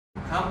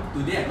Come,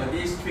 today I got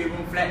this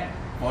 3-room flat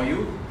for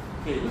you.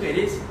 Okay, look at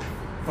this.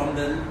 From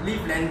the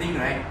lift landing,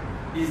 right,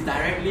 is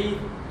directly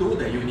to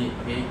the unit.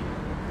 Okay,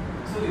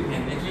 so you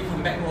can actually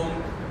come back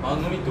home.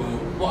 No need to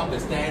walk up the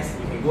stairs.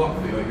 You can go up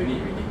to your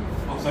unit already.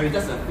 Oh, sorry,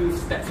 just a few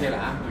steps here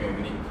to your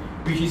unit,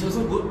 which is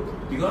also good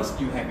because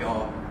you have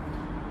your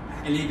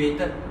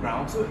elevated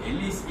ground. So at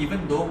least,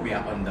 even though we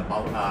are on the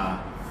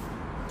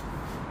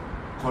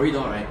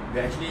corridor, right,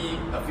 we're actually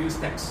a few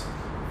steps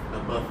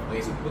above.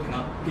 Okay, so people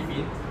cannot peep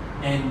in.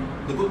 And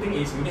the good thing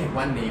is you only have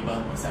one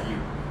neighbor beside you.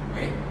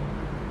 Okay.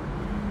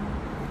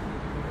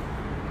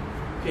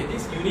 Okay,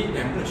 this unit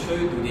that I'm going to show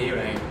you today,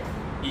 right,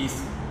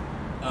 is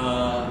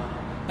a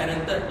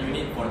tenanted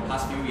unit for the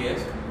past few years.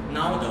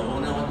 Now the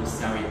owner wants to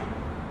sell it.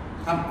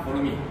 Come,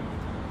 follow me.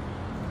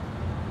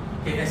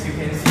 Okay, as you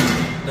can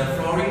see, the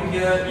flooring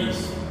here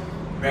is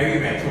very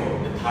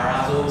retro, the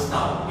terrazzo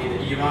style. Okay,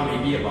 the era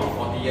maybe about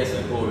 40 years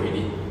ago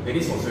already. Okay,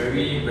 this was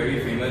very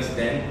famous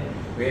then,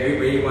 where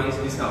everybody wants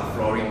this kind of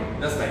flooring.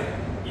 Just like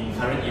in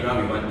current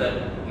era, we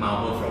wanted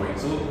marble flooring.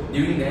 So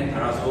during then,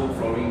 terrazzo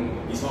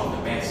flooring is one of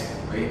the best.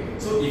 Okay?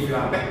 So if you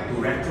are back to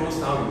retro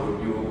style,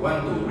 you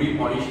want to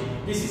repolish,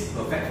 this is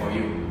perfect for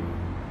you.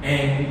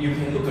 And you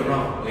can look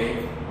around.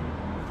 Okay?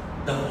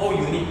 The whole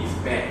unit is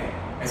bare.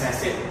 As I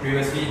said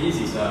previously, this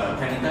is a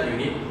tenanted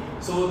unit.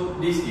 So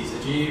this is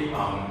actually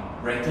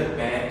rented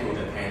bare to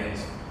the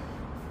tenants.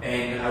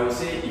 And I would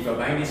say if you're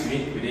buying this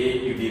unit today,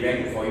 it will be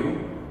very good for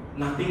you.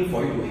 Nothing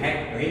for you to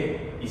hack. Okay?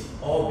 It's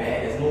all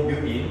bare. There's no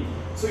built-in.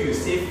 So you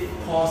save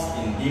cost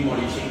in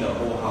demolishing the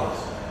whole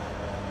house.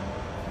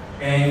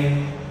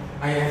 And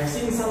I have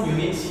seen some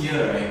units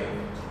here, right?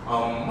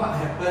 What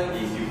happened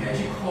is you can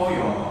actually call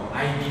your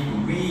ID to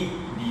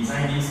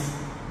redesign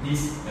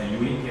this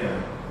unit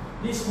here.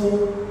 This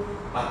whole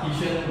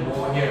partition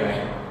wall here,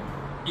 right?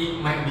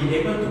 It might be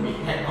able to be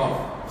hacked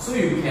off, so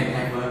you can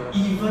have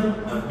even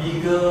a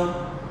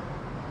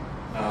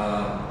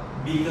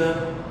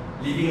bigger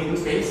living room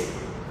space.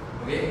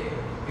 Okay,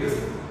 because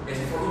as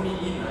you follow me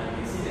in, you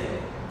can see that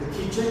the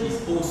kitchen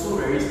is also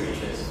very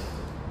spacious.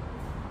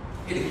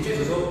 Okay, the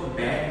kitchen is also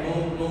bare,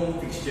 no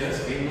fixtures,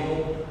 okay,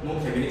 no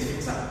cabinets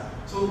fixed up.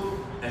 So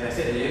as I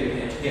said earlier, you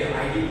can actually get an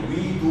idea to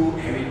redo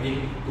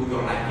everything to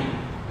your liking.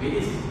 Okay,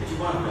 this is actually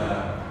one of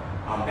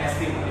the best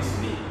things about this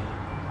unit.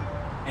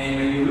 And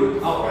when you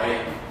look out,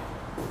 right,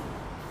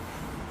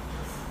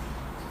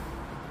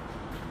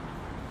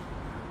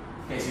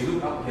 okay, so you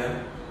look up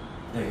here,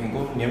 you can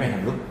go nearer and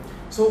have a look.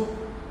 So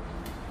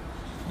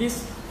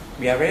this,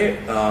 we are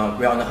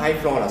on the high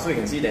floor, so you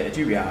can see that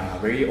actually we are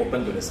very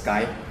open to the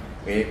sky.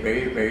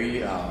 Very,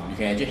 you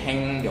can actually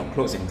hang your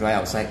clothes and dry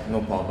outside,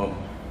 no problem.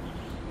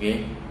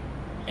 Okay,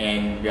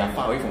 and we are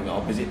far away from the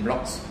opposite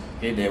blocks.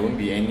 Okay, there won't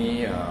be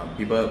any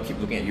people keep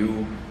looking at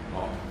you.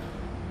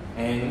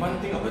 And one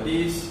thing about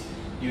this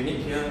unit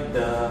here,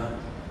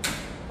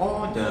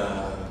 all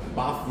the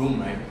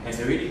bathroom, right,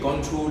 has already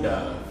gone through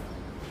the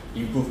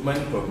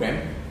improvement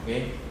program.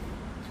 Okay,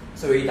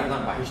 so already done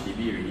up by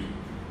HDB already.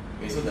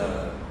 Okay, so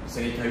the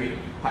sanitary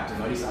pipes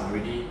and all these are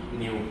already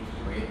new.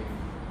 Okay.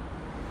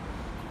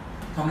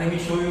 Come, let me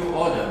show you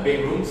all the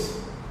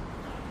bedrooms.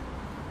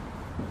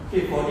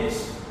 Okay, for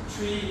this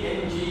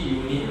 3NG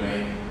unit,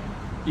 right,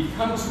 it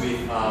comes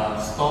with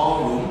a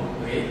storeroom.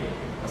 Okay,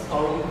 a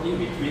storeroom in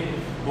between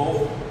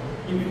both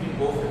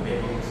the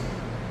bedrooms.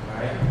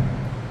 Alright.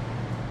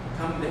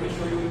 Come, let me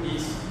show you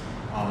this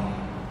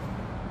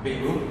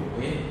bedroom.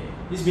 Okay,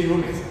 this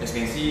bedroom is, as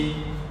you can see,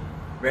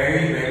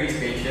 very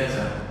spacious.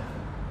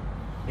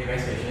 Okay, very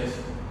spacious,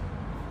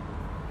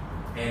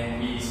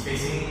 and it is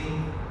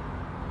facing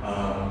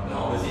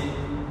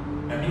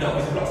the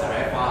opposite blocks are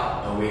very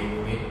far away.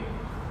 Okay,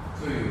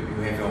 so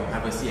you have your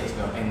privacy as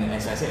well. And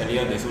as I said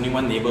earlier, there's only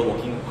one neighbor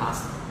walking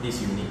past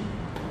this unit.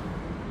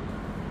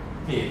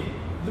 Okay,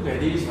 look at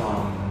this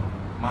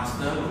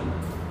master room.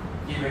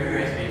 Okay,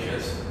 very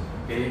spacious.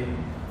 Okay,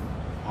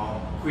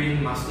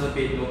 queen master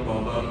bed, no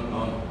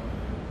problem.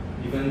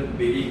 Even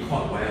baby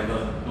cot,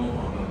 whatever, no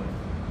problem.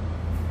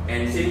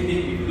 And same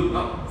thing, if you look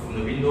up from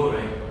the window,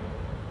 right,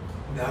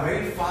 they are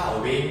very far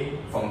away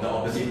from the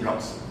opposite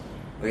blocks.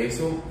 Okay,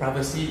 so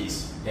privacy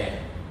is there,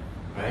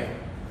 right?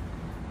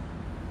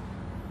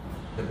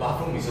 The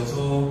bathroom is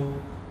also,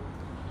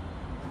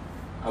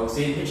 I would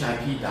say,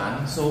 HIP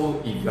done.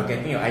 So if you are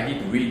getting your ID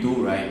to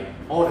redo, right,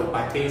 all the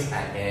pipings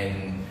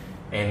and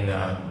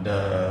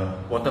the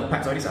water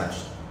pipes, all these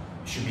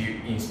should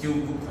be in still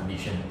good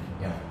condition.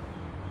 Yeah.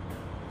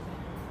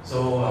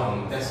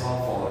 So that's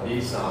all for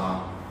this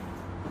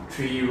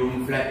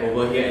 3-room flat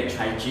over here at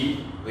Chai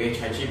Chee. Okay,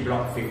 Chai Chee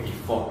Block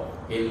 54.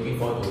 Okay, looking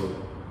forward to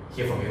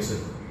hear from you soon.